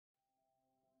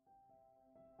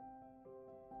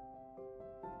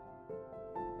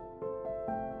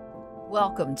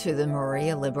Welcome to the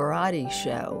Maria Liberati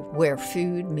Show, where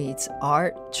food meets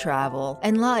art, travel,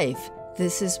 and life.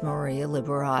 This is Maria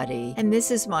Liberati, and this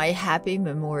is my Happy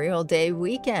Memorial Day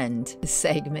weekend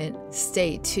segment.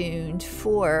 Stay tuned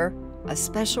for a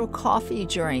special coffee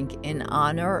drink in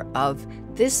honor of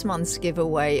this month's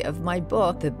giveaway of my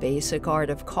book, The Basic Art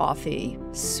of Coffee.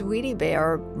 Sweetie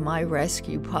Bear, my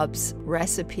rescue pup's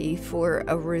recipe for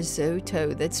a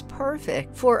risotto that's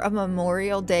perfect for a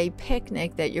Memorial Day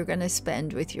picnic that you're going to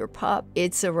spend with your pup.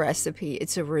 It's a recipe,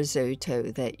 it's a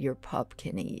risotto that your pup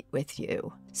can eat with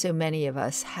you. So many of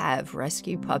us have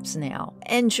rescue pups now.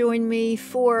 And join me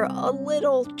for a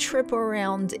little trip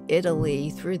around Italy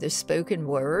through the spoken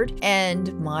word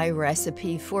and my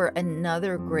recipe for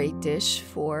another great dish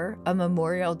for a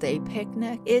Memorial Day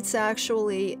picnic. It's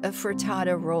actually a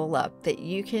frittata roll-up that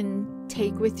you can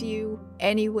take with you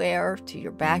anywhere to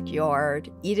your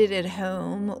backyard, eat it at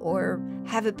home, or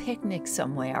have a picnic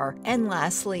somewhere. And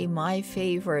lastly, my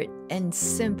favorite and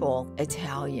simple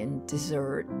Italian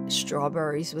dessert,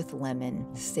 strawberries with lemon.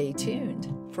 Stay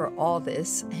tuned for all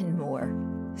this and more.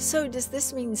 So does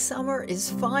this mean summer is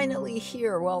finally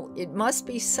here? Well, it must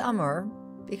be summer,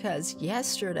 because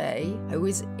yesterday I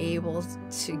was able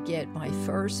to get my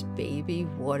first baby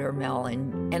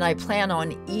watermelon, and I plan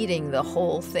on eating the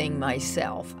whole thing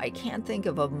myself. I can't think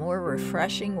of a more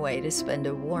refreshing way to spend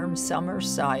a warm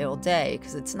summer-style day,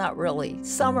 because it's not really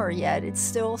summer yet. It's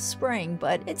still spring,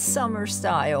 but it's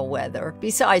summer-style weather.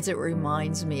 Besides, it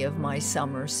reminds me of my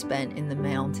summer spent in the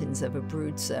mountains of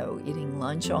Abruzzo, eating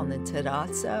lunch on the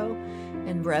terrazzo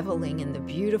and reveling in the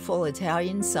beautiful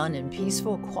Italian sun and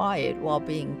peaceful quiet while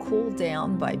being cooled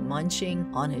down by munching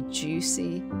on a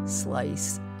juicy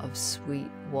slice of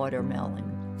sweet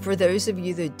watermelon. For those of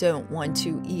you that don't want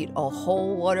to eat a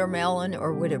whole watermelon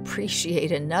or would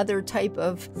appreciate another type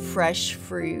of fresh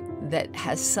fruit that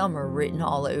has summer written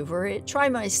all over it, try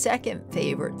my second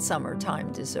favorite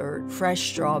summertime dessert,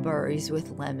 fresh strawberries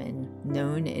with lemon,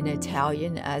 known in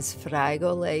Italian as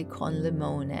fragole con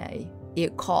limone.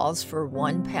 It calls for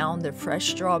 1 pound of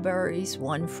fresh strawberries,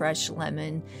 1 fresh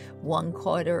lemon,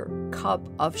 1/4 cup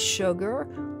of sugar,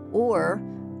 or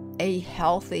a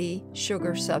healthy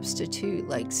sugar substitute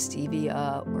like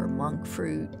stevia or monk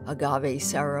fruit, agave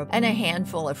syrup, and a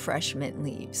handful of fresh mint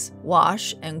leaves.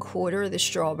 Wash and quarter the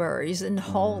strawberries and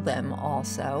hull them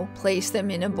also. Place them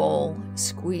in a bowl,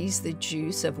 squeeze the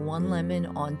juice of 1 lemon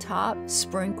on top,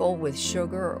 sprinkle with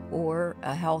sugar or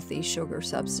a healthy sugar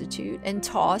substitute, and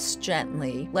toss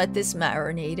gently. Let this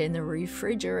marinate in the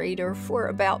refrigerator for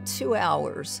about 2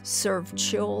 hours. Serve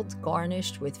chilled,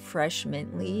 garnished with fresh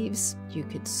mint leaves. You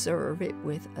could serve it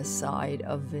with a side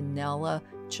of vanilla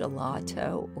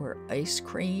gelato or ice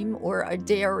cream, or a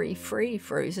dairy-free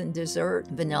frozen dessert,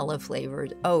 vanilla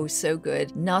flavored. Oh, so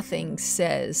good. Nothing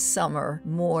says summer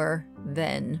more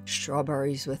than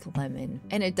strawberries with lemon,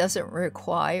 and it doesn't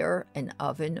require an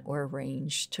oven or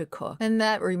range to cook. And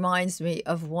that reminds me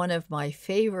of one of my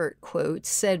favorite quotes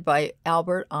said by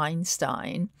Albert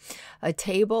Einstein: "A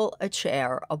table, a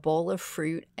chair, a bowl of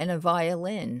fruit, and a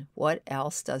violin. What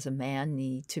else does a man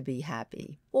need to be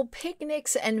happy?" Well,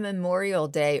 picnics and Memorial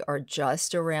Day are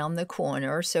just around the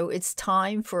corner, so it's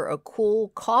time for a cool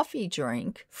coffee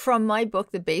drink from my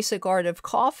book, The Basic Art of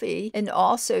Coffee, and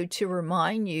also to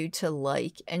remind you to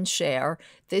like and share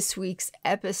this week's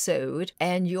episode,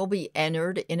 and you'll be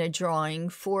entered in a drawing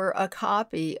for a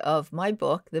copy of my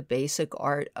book, The Basic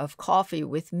Art of Coffee,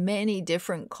 with many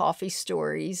different coffee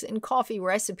stories and coffee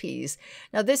recipes.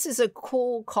 Now, this is a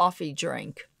cool coffee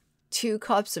drink. 2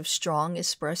 cups of strong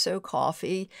espresso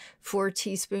coffee, 4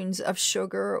 teaspoons of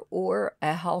sugar or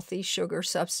a healthy sugar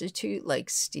substitute like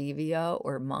stevia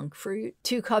or monk fruit,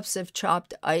 2 cups of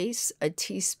chopped ice, a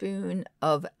teaspoon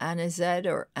of anisette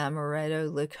or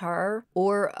amaretto liqueur,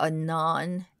 or a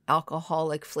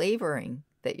non-alcoholic flavoring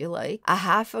that you like, a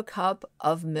 1/2 cup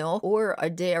of milk or a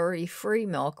dairy-free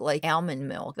milk like almond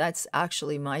milk. That's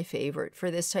actually my favorite for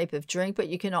this type of drink, but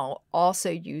you can also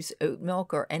use oat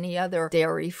milk or any other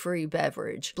dairy-free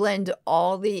beverage. Blend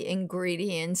all the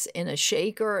ingredients in a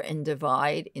shaker and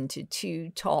divide into 2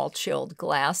 tall chilled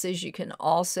glasses. You can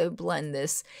also blend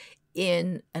this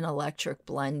in an electric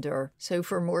blender. So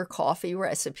for more coffee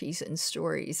recipes and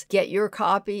stories, get your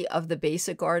copy of The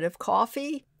Basic Art of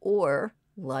Coffee, or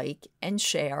like and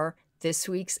share this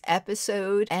week's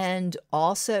episode. And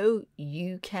also,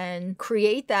 you can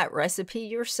create that recipe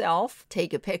yourself.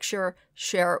 Take a picture,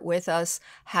 share it with us,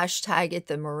 hashtag it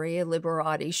The Maria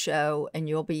Liberati Show, and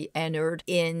you'll be entered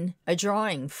in a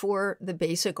drawing for The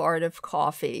Basic Art of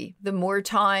Coffee. The more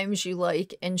times you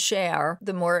like and share,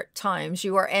 the more times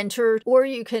you are entered, or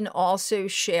you can also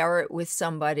share it with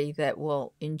somebody that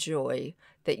will enjoy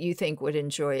that you think would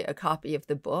enjoy a copy of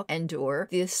the book and or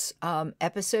this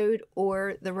episode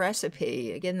or the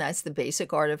recipe. Again, that's The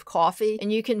Basic Art of Coffee.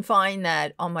 And you can find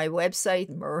that on my website,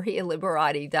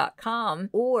 marialiberati.com,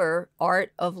 or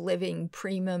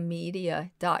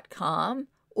artoflivingprimamedia.com,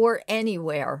 or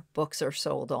anywhere books are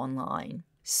sold online.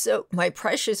 So my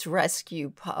precious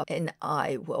rescue pup and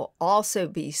I will also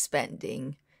be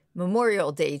spending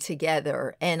Memorial Day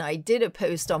together, and I did a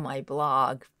post on my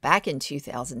blog back in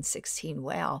 2016.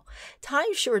 Wow,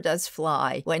 time sure does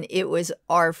fly. When it was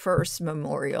our first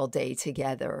Memorial Day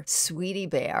together, Sweetie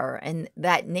Bear, and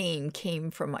that name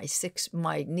came from my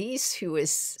niece, who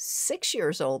was 6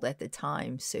 years old at the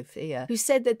time, Sophia, who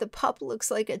said that the pup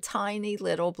looks like a tiny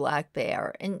little black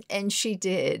bear, and she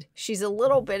did. She's a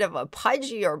little bit of a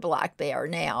pudgier black bear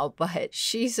now, but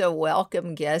she's a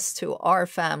welcome guest to our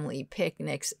family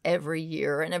picnics every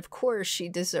year. And of course, she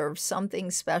deserves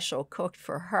something special cooked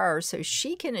for her so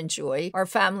she can enjoy our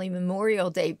family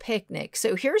Memorial Day picnic.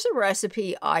 So here's a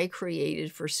recipe I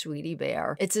created for Sweetie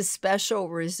Bear. It's a special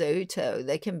risotto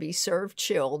that can be served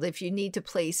chilled if you need to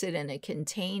place it in a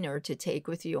container to take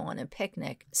with you on a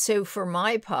picnic. So for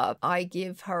my pup, I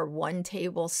give her 1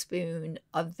 tablespoon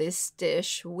of this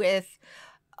dish with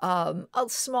a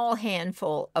small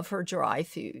handful of her dry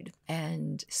food.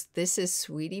 And this is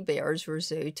Sweetie Bear's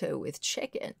risotto with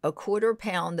chicken. 1/4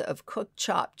 pound of cooked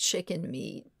chopped chicken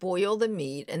meat. Boil the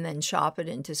meat and then chop it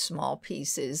into small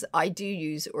pieces. I do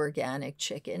use organic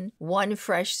chicken. 1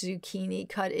 fresh zucchini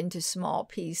cut into small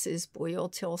pieces, boil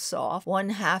till soft.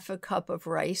 1/2 cup of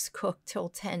rice cooked till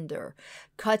tender.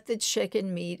 Cut the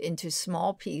chicken meat into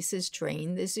small pieces,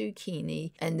 drain the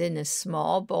zucchini, and in a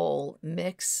small bowl,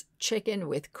 mix chicken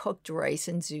with cooked rice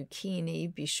and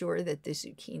zucchini. Be sure that the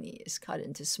zucchini is cut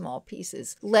into small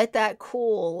pieces. Let that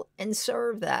cool and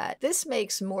serve that. This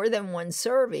makes more than 1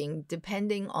 serving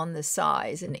depending on the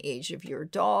size and age of your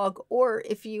dog, or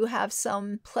if you have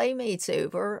some playmates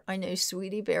over. I know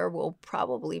Sweetie Bear will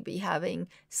probably be having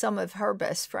some of her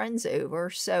best friends over,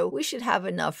 so we should have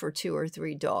enough for 2 or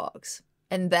 3 dogs.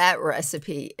 And that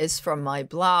recipe is from my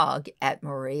blog at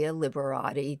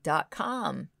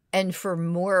marialiberati.com. And for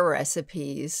more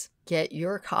recipes, get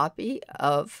your copy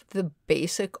of the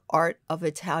Basic Art of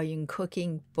Italian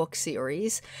Cooking book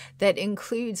series that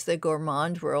includes the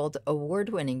Gourmand World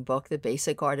award-winning book, The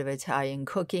Basic Art of Italian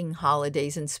Cooking,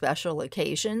 Holidays and Special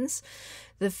Occasions.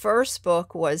 The first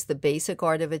book was The Basic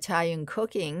Art of Italian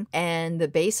Cooking and The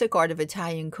Basic Art of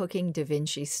Italian Cooking Da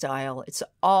Vinci Style. It's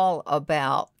all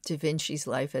about Da Vinci's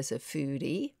life as a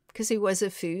foodie, because he was a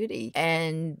foodie,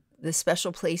 and the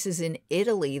special places in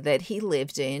Italy that he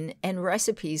lived in and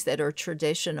recipes that are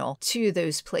traditional to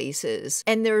those places.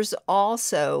 And there's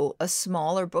also a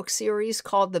smaller book series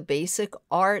called The Basic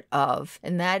Art of,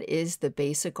 and that is The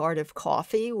Basic Art of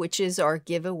Coffee, which is our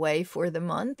giveaway for the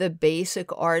month. The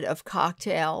Basic Art of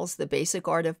Cocktails, The Basic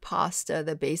Art of Pasta,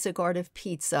 The Basic Art of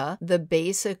Pizza, The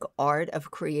Basic Art of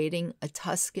Creating a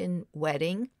Tuscan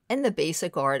Wedding, and The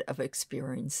Basic Art of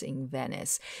Experiencing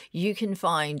Venice. You can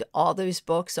find all those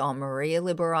books on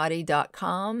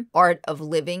marialiberati.com,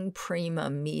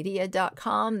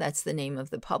 artoflivingprimamedia.com, that's the name of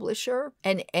the publisher,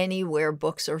 and anywhere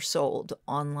books are sold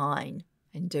online.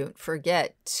 And don't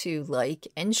forget to like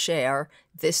and share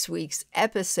this week's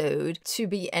episode to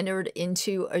be entered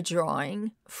into a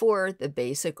drawing for The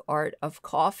Basic Art of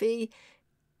Coffee,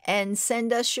 and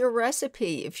send us your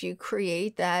recipe. If you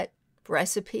create that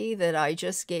recipe that I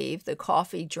just gave, the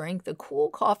coffee drink, the cool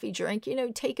coffee drink,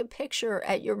 take a picture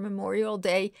at your Memorial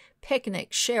Day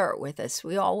picnic, share it with us.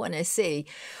 We all want to see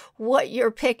what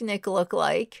your picnic looked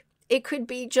like. It could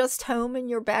be just home in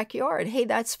your backyard. Hey,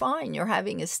 that's fine. You're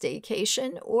having a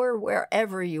staycation or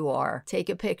wherever you are. Take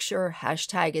a picture,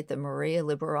 hashtag it The Maria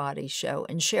Liberati Show,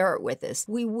 and share it with us.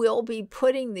 We will be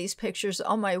putting these pictures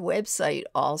on my website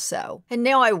also. And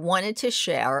now I wanted to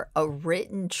share a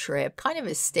written trip, kind of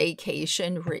a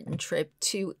staycation written trip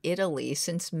to Italy,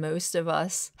 since most of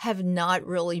us have not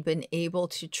really been able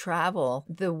to travel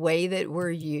the way that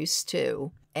we're used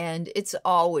to. And it's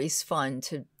always fun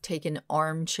to take an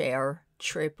armchair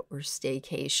trip or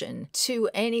staycation to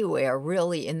anywhere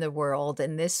really in the world,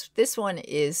 and this one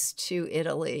is to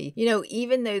Italy.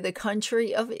 Even though the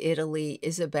country of Italy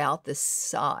is about the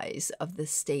size of the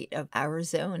state of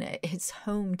Arizona, it's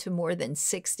home to more than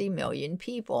 60 million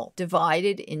people,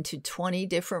 divided into 20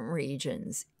 different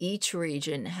regions. Each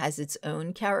region has its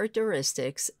own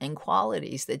characteristics and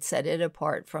qualities that set it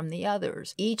apart from the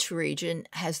others. Each region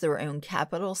has their own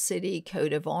capital city,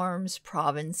 coat of arms,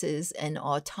 provinces, and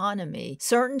autonomy.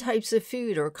 Certain types of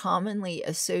food are commonly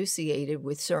associated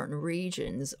with certain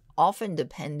regions, often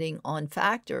depending on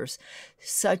factors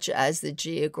such as the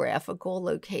geographical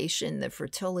location, the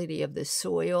fertility of the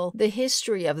soil, the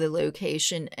history of the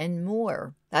location, and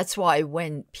more. That's why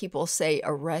when people say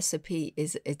a recipe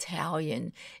is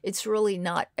Italian, it's really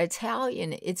not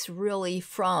Italian. It's really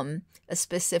from a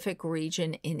specific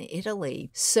region in Italy.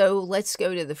 So let's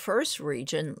go to the first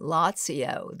region,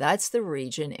 Lazio. That's the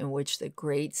region in which the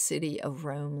great city of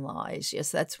Rome lies.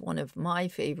 Yes, that's one of my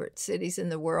favorite cities in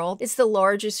the world. It's the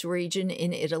largest region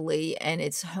in Italy, and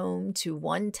it's home to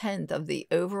 1/10 of the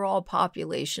overall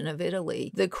population of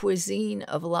Italy. The cuisine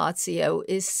of Lazio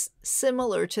is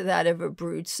similar to that of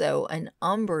Abruzzo and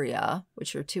Umbria,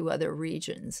 which are two other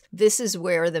regions. This is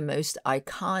where the most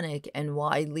iconic and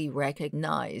widely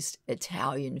recognized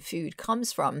Italian food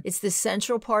comes from. It's the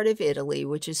central part of Italy,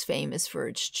 which is famous for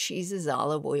its cheeses,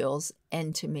 olive oils,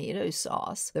 and tomato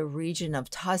sauce. The region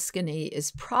of Tuscany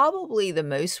is probably the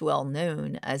most well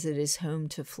known as it is home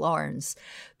to Florence,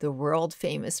 the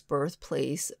world-famous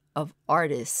birthplace of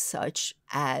artists such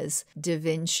as Da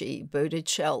Vinci,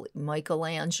 Botticelli,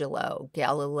 Michelangelo,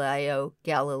 Galileo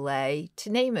Galilei, to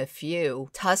name a few.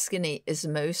 Tuscany is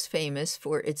most famous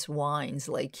for its wines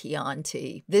like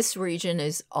Chianti. This region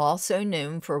is also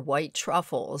known for white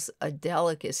truffles, a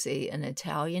delicacy in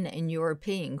Italian and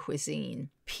European cuisine.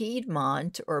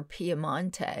 Piedmont, or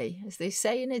Piemonte, as they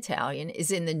say in Italian,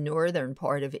 is in the northern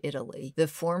part of Italy, the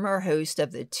former host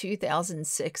of the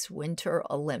 2006 Winter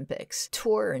Olympics.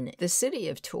 Turin, the city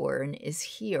of Turin, is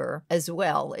here as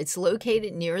well. It's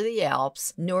located near the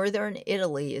Alps. Northern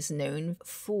Italy is known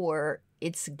for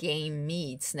its game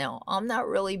meats. Now, I'm not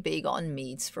really big on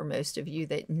meats for most of you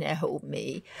that know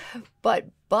me, but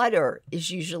butter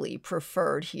is usually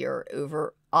preferred here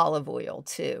over olive oil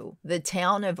too. The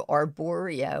town of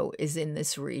Arborio is in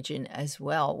this region as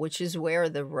well, which is where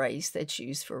the rice that's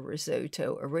used for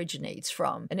risotto originates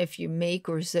from. And if you make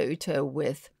risotto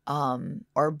with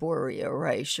arborio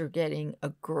rice, you're getting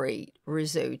a great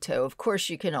risotto. Of course,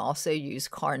 you can also use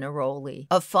carnaroli.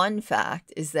 A fun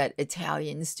fact is that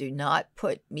Italians do not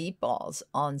put meatballs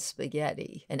on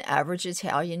spaghetti. An average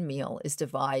Italian meal is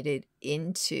divided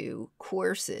into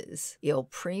courses, il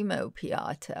primo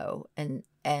piatto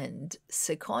and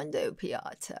secondo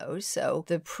piatto. So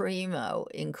the primo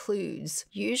includes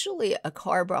usually a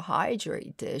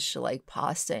carbohydrate dish like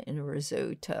pasta and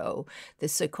risotto. The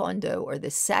secondo, or the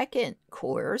second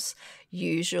course,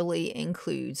 usually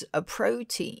includes a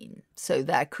protein. So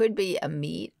that could be a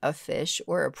meat, a fish,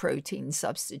 or a protein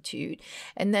substitute.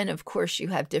 And then, of course, you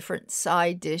have different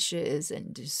side dishes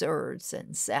and desserts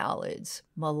and salads.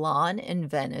 Milan and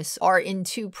Venice are in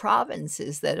two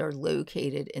provinces that are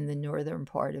located in the northern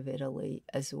part of Italy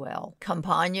as well.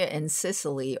 Campania and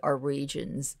Sicily are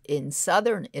regions in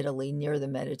southern Italy near the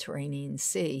Mediterranean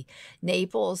Sea.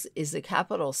 Naples is the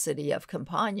capital city of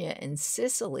Campania, and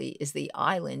Sicily is the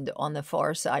island on the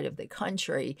far side of the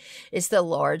country. It's the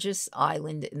largest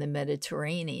island in the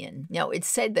Mediterranean. Now, it's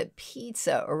said that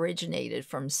pizza originated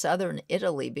from southern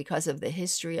Italy because of the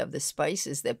history of the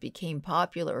spices that became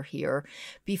popular here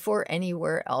before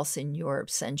anywhere else in Europe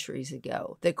centuries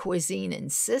ago. The cuisine in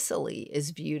Sicily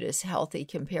is viewed as healthy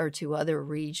compared to other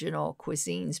regional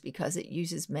cuisines because it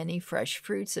uses many fresh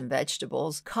fruits and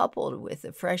vegetables coupled with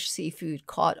the fresh seafood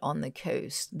caught on the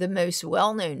coast. The most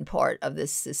well-known part of the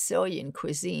Sicilian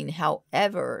cuisine,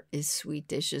 however, is sweet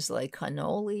dishes like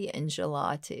cannoli and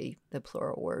gelati, the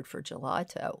plural word for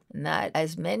gelato. And that,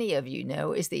 as many of you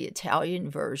know, is the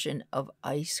Italian version of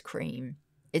ice cream.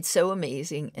 It's so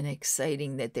amazing and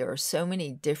exciting that there are so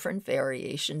many different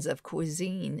variations of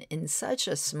cuisine in such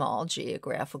a small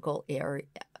geographical area.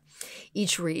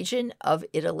 Each region of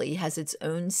Italy has its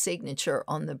own signature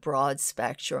on the broad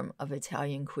spectrum of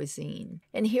Italian cuisine.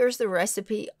 And here's the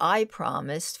recipe I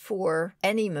promised for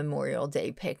any Memorial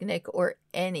Day picnic or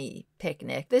any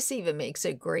picnic. This even makes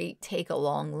a great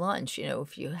take-along lunch, you know,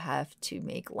 if you have to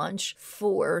make lunch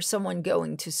for someone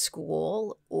going to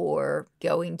school or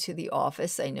going to the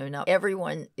office. I know not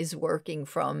everyone is working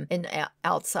from an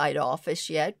outside office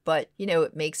yet, but, you know,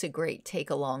 it makes a great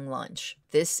take-along lunch.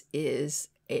 This is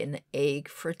an egg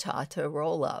frittata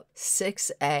roll-up.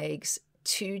 6 eggs,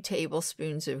 2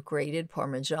 tablespoons of grated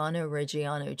Parmigiano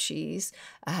Reggiano cheese,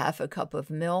 a half a cup of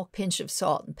milk, pinch of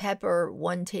salt and pepper,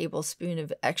 1 tablespoon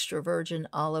of extra virgin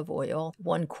olive oil,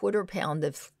 1/4 pound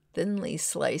of thinly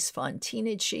sliced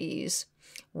fontina cheese,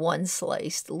 1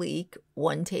 sliced leek,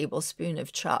 1 tablespoon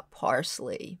of chopped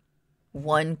parsley,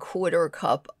 1/4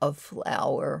 cup of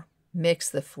flour, Mix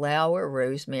the flour,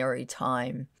 rosemary,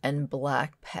 thyme, and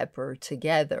black pepper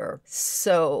together.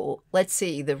 So let's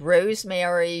see, the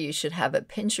rosemary, you should have a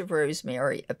pinch of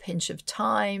rosemary, a pinch of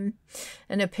thyme,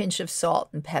 and a pinch of salt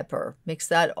and pepper. Mix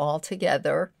that all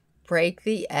together. Break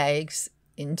the eggs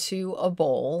into a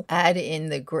bowl. Add in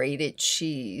the grated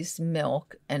cheese,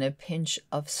 milk, and a pinch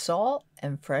of salt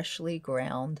and freshly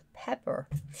ground pepper.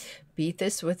 Beat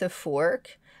this with a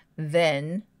fork,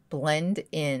 then blend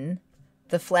in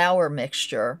the flour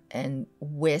mixture and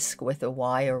whisk with a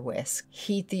wire whisk.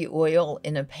 Heat the oil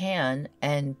in a pan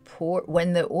and pour.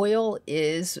 When the oil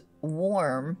is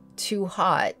warm, too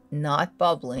hot, not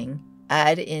bubbling,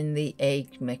 add in the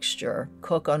egg mixture.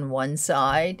 Cook on one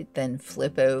side, then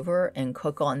flip over and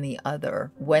cook on the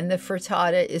other. When the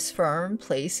frittata is firm,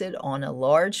 place it on a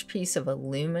large piece of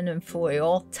aluminum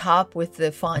foil. Top with the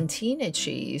fontina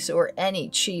cheese, or any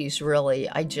cheese really.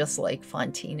 I just like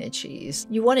fontina cheese.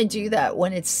 You want to do that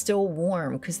when it's still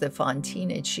warm because the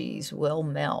fontina cheese will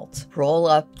melt. Roll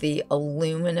up the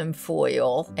aluminum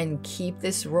foil and keep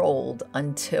this rolled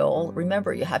until,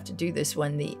 remember you have to do this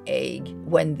when the egg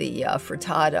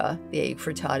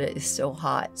frittata is still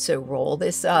hot. So roll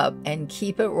this up and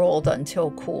keep it rolled until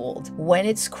cooled. When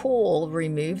it's cool,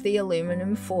 remove the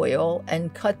aluminum foil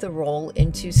and cut the roll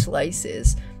into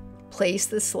slices. Place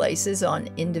the slices on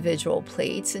individual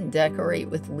plates and decorate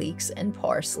with leeks and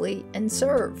parsley and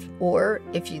serve. Or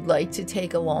if you'd like to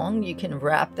take along, you can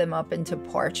wrap them up into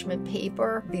parchment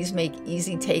paper. These make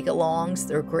easy take-alongs.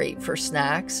 They're great for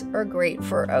snacks or great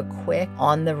for a quick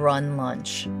on-the-run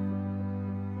lunch.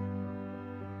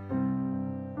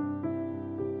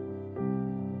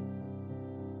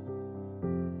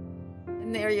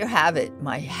 And there you have it,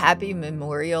 my happy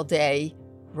Memorial Day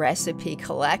recipe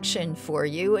collection for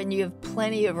you, and you have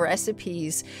plenty of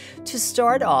recipes to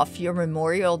start off your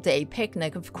Memorial Day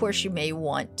picnic. Of course, you may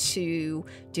want to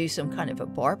do some kind of a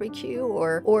barbecue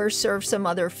or serve some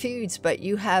other foods, but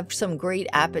you have some great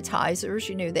appetizers.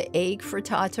 You know, the egg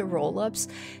frittata roll-ups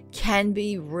can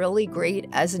be really great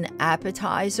as an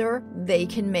appetizer. They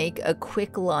can make a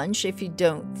quick lunch if you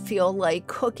don't feel like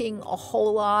cooking a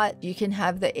whole lot. You can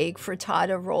have the egg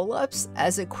frittata roll-ups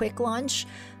as a quick lunch.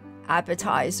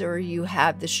 Appetizer, you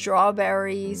have the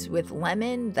strawberries with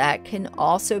lemon. That can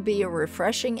also be a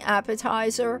refreshing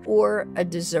appetizer or a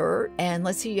dessert. And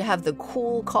let's see, you have the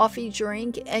cool coffee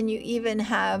drink, and you even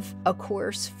have a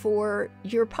course for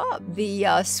your pup,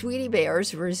 the Sweetie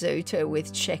Bear's risotto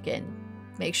with chicken.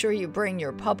 Make sure you bring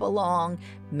your pup along.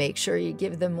 Make sure you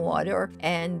give them water,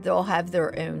 and they'll have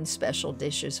their own special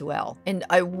dish as well. And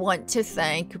I want to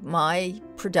thank my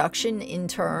production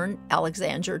intern,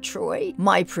 Alexandra Troy,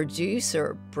 my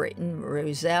producer, Britton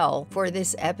Roselle, for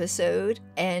this episode,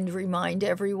 and remind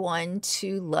everyone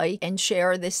to like and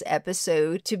share this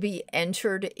episode to be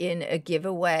entered in a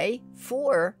giveaway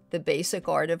for the Basic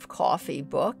Art of Coffee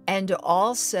book. And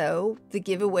also, the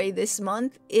giveaway this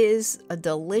month is a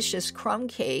delicious crumb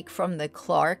cake from the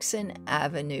Clarkson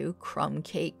Avenue Crumb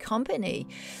Cake Company.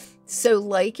 So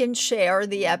like and share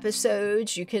the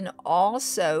episodes. You can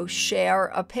also share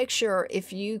a picture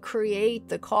if you create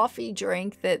the coffee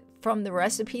drink that from the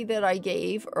recipe that I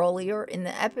gave earlier in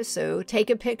the episode.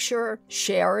 Take a picture,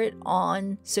 share it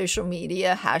on social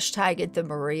media, hashtag it the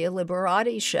Maria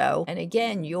Liberati Show. And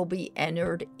again, you'll be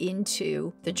entered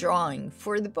into the drawing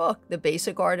for the book, The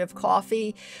Basic Art of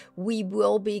Coffee. We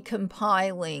will be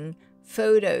compiling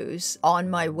photos on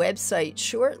my website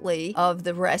shortly of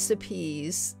the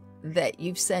recipes that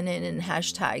you've sent in and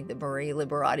hashtag the Maria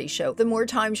Liberati Show. The more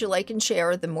times you like and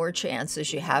share, the more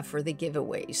chances you have for the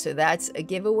giveaway. So that's a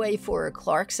giveaway for a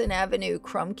Clarkson Avenue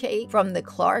crumb cake from the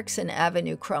Clarkson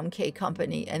Avenue Crumb Cake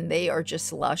Company, and they are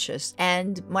just luscious.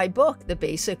 And my book, The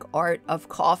Basic Art of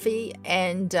Coffee.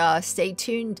 And stay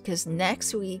tuned, because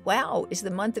next week, wow, is the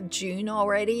month of June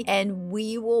already, and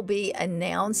we will be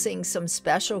announcing some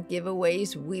special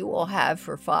giveaways we will have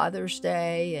for Father's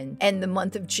Day and the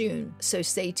month of June. So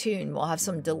stay tuned. We'll have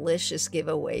some delicious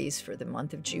giveaways for the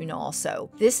month of June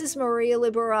also. This is Maria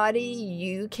Liberati.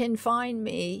 You can find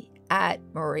me at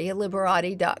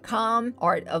marialiberati.com,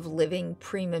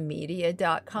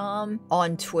 artoflivingprimamedia.com,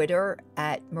 on Twitter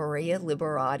at Maria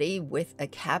Liberati with a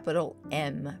capital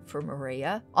M for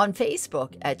Maria, on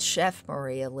Facebook at Chef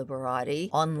Maria Liberati,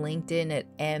 on LinkedIn at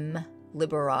M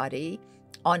Liberati,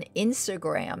 on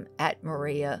Instagram at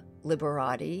Maria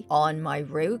Liberati, on my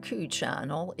Roku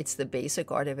channel, it's The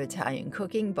Basic Art of Italian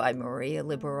Cooking by Maria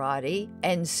Liberati,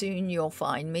 and soon you'll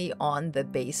find me on the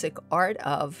Basic Art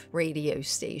of radio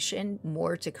station.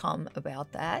 More to come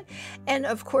about that. And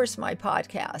of course, my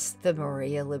podcast, The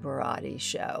Maria Liberati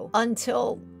Show.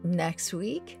 Until next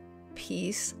week,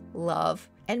 peace, love,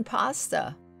 and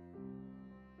pasta.